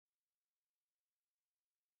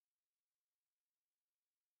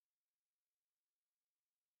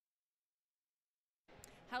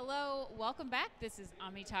Hello, welcome back. This is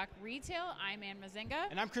Omni Talk Retail. I'm Ann Mazinga.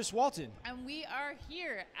 And I'm Chris Walton. And we are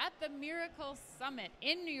here at the Mirakl Summit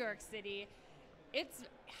in New York City. It's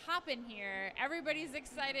hopping here. Everybody's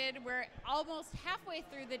excited. We're almost halfway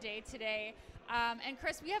through the day today. And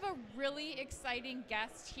Chris, we have a really exciting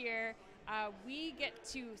guest here. We get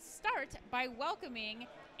to start by welcoming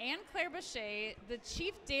Anne-Claire Baschet, the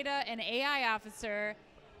Chief Data and AI Officer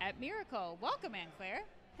at Mirakl. Welcome, Anne-Claire.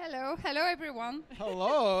 Hello everyone.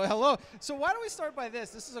 Hello. So why don't we start by this?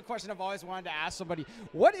 This is a question I've always wanted to ask somebody.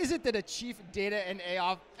 What is it that a Chief Data and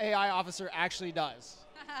AI Officer actually does?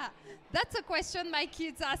 That's a question my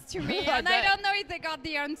kids ask to me, and I don't know if they got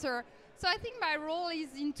the answer. So I think my role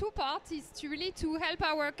is in two parts, is to really to help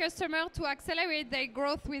our customer to accelerate their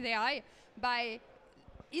growth with AI by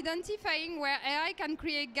identifying where AI can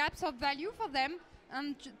create gaps of value for them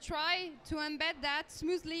and try to embed that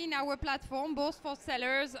smoothly in our platform, both for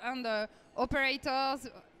sellers and operators,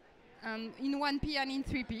 in 1P and in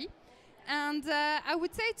 3P. And I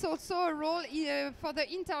would say it's also a role for the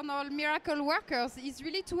internal Mirakl workers, is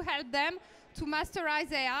really to help them to masterize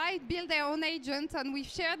AI, build their own agent, and we've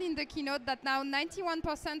shared in the keynote that now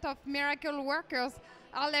 91% of Mirakl workers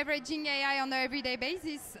are leveraging AI on an everyday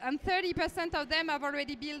basis, and 30% of them have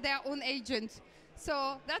already built their own agent.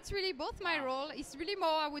 So that's really both my role. It's really more,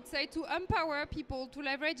 I would say, to empower people to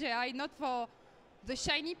leverage AI, not for the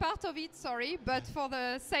shiny part of it, but for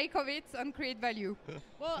the sake of it and create value.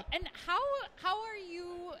 Well, and how are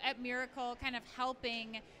you at Mirakl kind of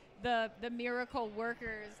helping the Mirakl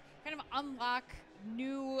workers kind of unlock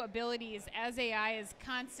new abilities as AI is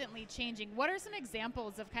constantly changing? What are some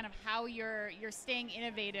examples of kind of how you're staying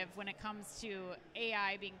innovative when it comes to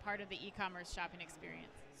AI being part of the e-commerce shopping experience?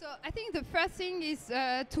 So I think the first thing is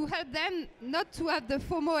to help them not to have the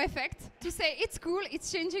FOMO effect, to say it's cool,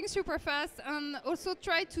 it's changing super fast, and also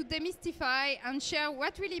try to demystify and share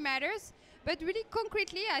what really matters. But really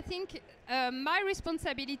concretely, I think my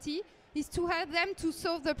responsibility is to help them to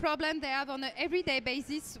solve the problem they have on an everyday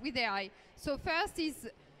basis with AI. So first is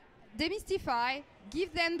demystify,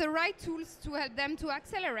 give them the right tools to help them to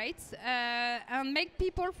accelerate and make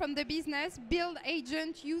people from the business build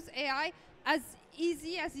agent, use AI as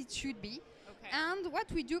easy as it should be. Okay. And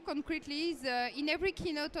what we do concretely is in every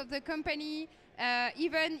keynote of the company,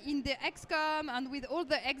 even in the XCOM and with all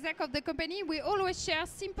the exec of the company, we always share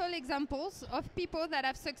simple examples of people that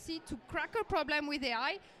have succeeded to crack a problem with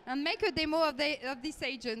AI and make a demo of this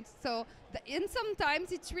agent. So, and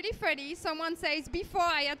sometimes it's really funny. Someone says, before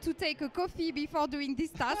I had to take a coffee before doing this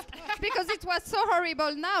task because it was so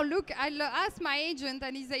horrible. Now, look, I'll ask my agent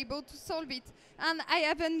and he's able to solve it. And I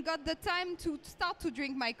haven't got the time to start to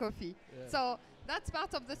drink my coffee. Yeah. So that's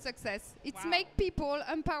part of the success. It's make people,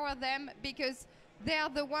 empower them, because they are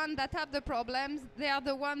the ones that have the problems. They are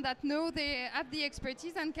the ones that know they have the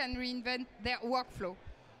expertise and can reinvent their workflow.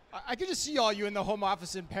 I could just see all you in the home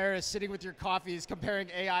office in Paris sitting with your coffees comparing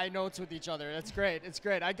AI notes with each other. That's great. It's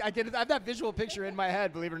great. I have that visual picture in my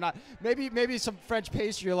head, believe it or not. Maybe some French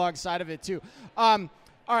pastry alongside of it too. All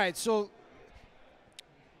right, so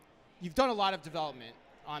you've done a lot of development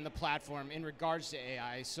on the platform in regards to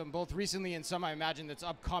AI, some both recently and some I imagine that's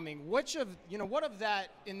upcoming. What of that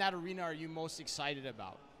in that arena are you most excited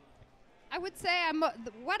about? I would say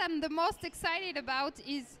what I'm the most excited about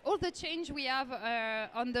is all the change we have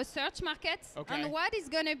on the search market, and what is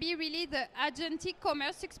going to be really the agentic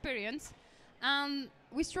commerce experience. And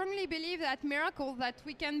we strongly believe at Mirakl that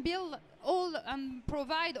we can build all and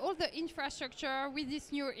provide all the infrastructure with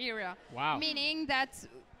this new era. Wow. Meaning that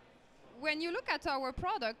when you look at our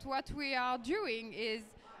product, what we are doing is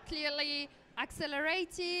clearly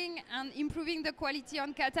accelerating and improving the quality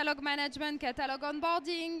on catalog management, catalog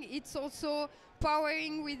onboarding. It's also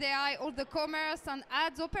powering with AI all the commerce and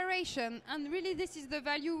ads operation. And really this is the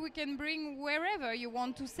value we can bring wherever you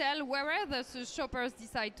want to sell, wherever the shoppers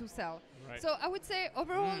decide to sell. Right. So I would say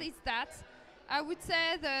overall it's that. I would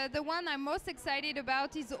say the one I'm most excited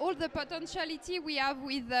about is all the potentiality we have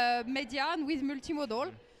with media and with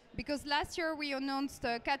multimodal. Because last year we announced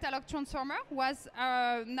Catalog Transformer, was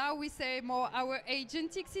now we say more our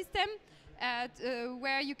agentic system,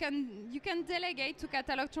 where you can delegate to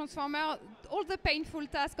Catalog Transformer all the painful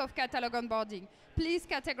tasks of catalog onboarding. Please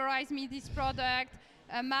categorize me this product,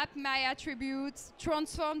 map my attributes,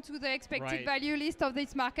 transform to the expected value list of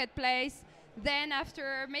this marketplace. Then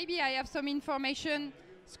after, maybe I have some information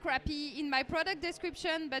scrappy in my product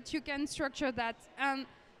description, but you can structure that. And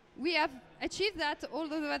we have achieved that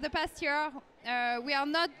all over the past year. We are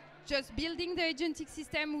not just building the agentic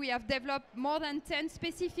system. We have developed more than 10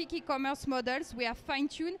 specific e-commerce models. We have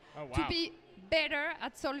fine-tuned to be better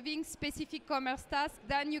at solving specific commerce tasks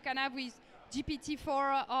than you can have with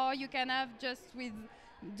GPT-4, or you can have just with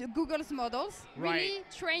Google's models. Right. Really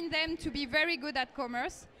train them to be very good at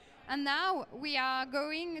commerce. And now we are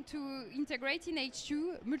going to integrate in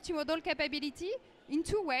H2 multimodal capability in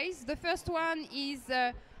two ways. The first one is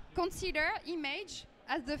consider image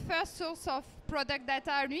as the first source of product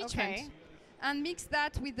data enrichment, and mix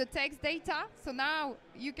that with the text data. So now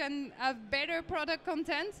you can have better product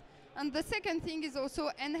content. And the second thing is also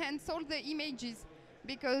enhance all the images,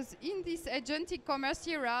 because in this agentic commerce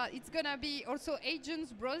era, it's going to be also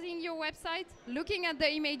agents browsing your website, looking at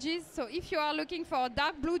the images. So if you are looking for a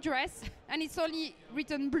dark blue dress and it's only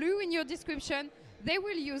written blue in your description, they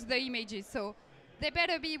will use the images. So they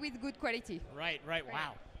better be with good quality. Right.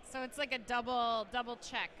 Wow. So it's like a double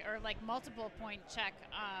check, or like multiple point check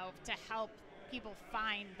to help people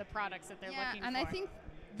find the products that they're looking for. And I think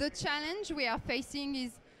the challenge we are facing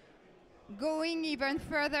is going even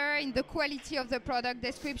further in the quality of the product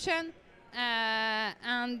description,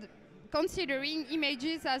 and considering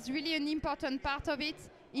images as really an important part of it.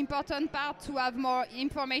 Important part to have more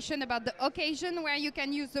information about the occasion where you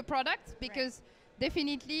can use the product, because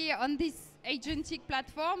definitely on this agentic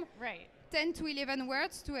platform, 10 to 11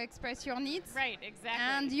 words to express your needs. Right, exactly.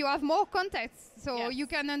 And you have more context, so you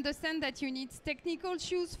can understand that you need technical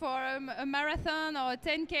shoes for a marathon or a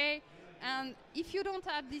 10K. And if you don't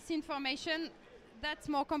have this information, that's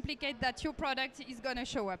more complicated that your product is going to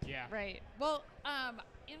show up. Yeah. Right. Well,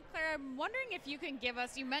 Claire, I'm wondering if you can give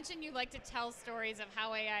us, you mentioned you like to tell stories of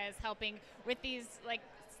how AI is helping with these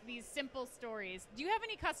simple stories. Do you have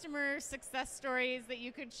any customer success stories that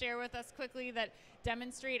you could share with us quickly that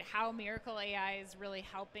demonstrate how Mirakl AI is really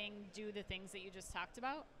helping do the things that you just talked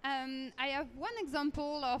about? I have one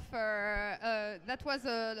example of, that was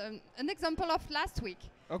an example of last week.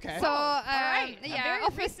 Okay. So,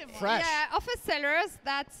 office sellers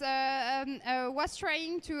that was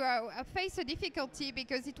trying to face a difficulty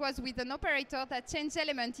because it was with an operator that changed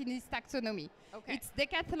element in his taxonomy. Okay. It's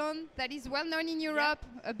Decathlon, that is well known in Europe,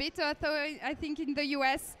 a bit I think in the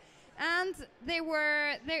US. And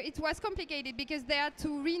it was complicated because they had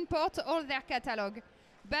to re-import all their catalog.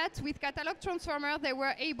 But with Catalog Transformer, they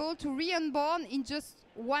were able to re-onboard in just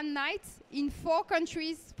one night in 4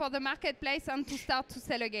 countries for the marketplace and to start to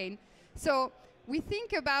sell again. So we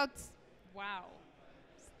think about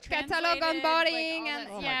catalog onboarding,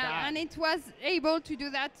 and it was able to do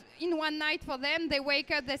that in one night for them. They wake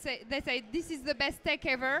up, they say this is the best tech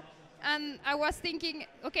ever. And I was thinking,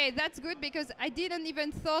 okay, that's good, because I didn't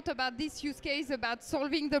even thought about this use case about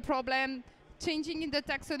solving the problem, changing in the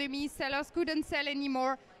taxonomy, sellers couldn't sell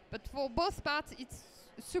anymore. But for both parts, it's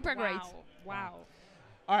super great. Wow.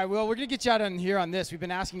 All right, well, we're going to get you out on here on this. We've been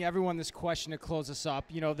asking everyone this question to close us up.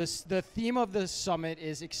 You know, the theme of the summit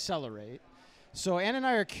is accelerate. So Anna and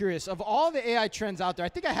I are curious, of all the AI trends out there, I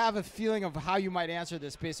think I have a feeling of how you might answer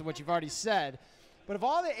this based on what you've already said. But of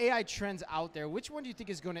all the AI trends out there, which one do you think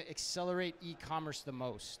is going to accelerate e-commerce the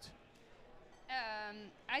most?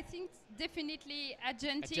 I think definitely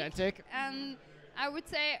agentic. Agentic? And I would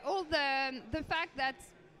say all the fact that,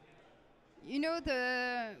 you know,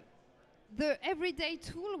 the everyday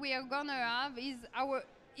tool we are going to have is our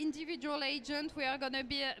individual agent we are going to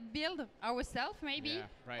build ourselves, maybe,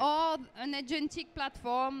 or an agentic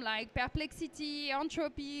platform like Perplexity,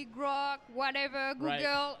 Entropy, Grok, whatever,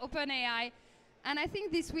 Google, OpenAI. And I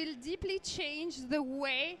think this will deeply change the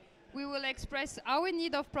way we will express our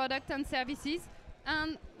need of product and services.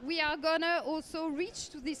 And we are going to also reach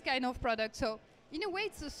to this kind of product. So in a way,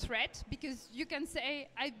 it's a threat, because you can say,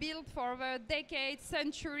 I built for a decade,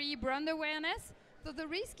 century brand awareness. So the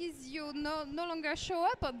risk is you no longer show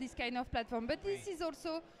up on this kind of platform. But this is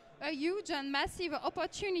also a huge and massive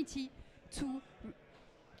opportunity to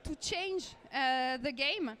change the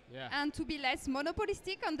game and to be less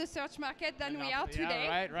monopolistic on the search market than we are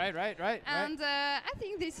today. Right. And I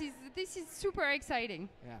think this is super exciting.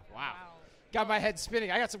 Yeah, wow. Got my head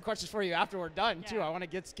spinning. I got some questions for you after we're done, too. I want to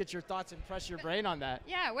get your thoughts and press your brain on that.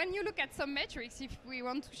 Yeah, when you look at some metrics, if we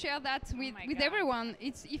want to share that with everyone,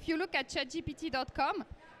 it's if you look at chatgpt.com,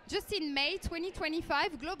 just in May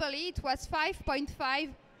 2025, globally, it was 5.5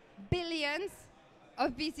 billion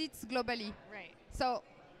of visits globally. Right. So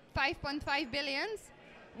 5.5 billions.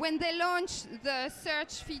 When they launched the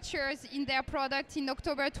search features in their product in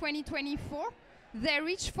October 2024, they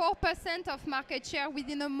reached 4% of market share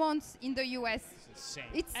within a month in the US.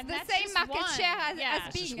 It's the same market share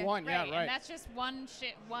as Bing. Just one, And that's just one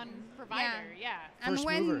provider, And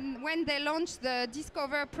when they launched the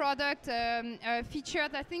Discover product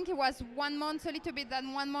featured, I think it was a little bit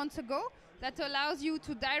than 1 month ago, that allows you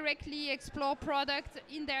to directly explore product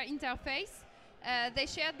in their interface. they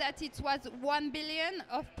shared that it was 1 billion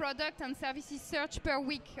of product and services search per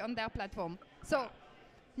week on their platform. So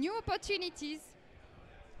new opportunities,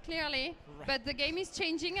 clearly, but the game is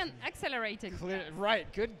changing and accelerating.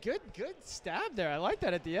 Right, good stab there. I like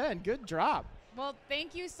that at the end. Good drop. Well,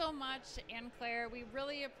 thank you so much, Anne-Claire. We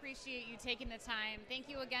really appreciate you taking the time. Thank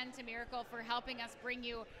you again to Mirakl for helping us bring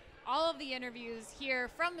you all of the interviews here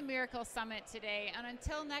from the Mirakl Summit today. And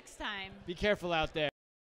until next time, be careful out there.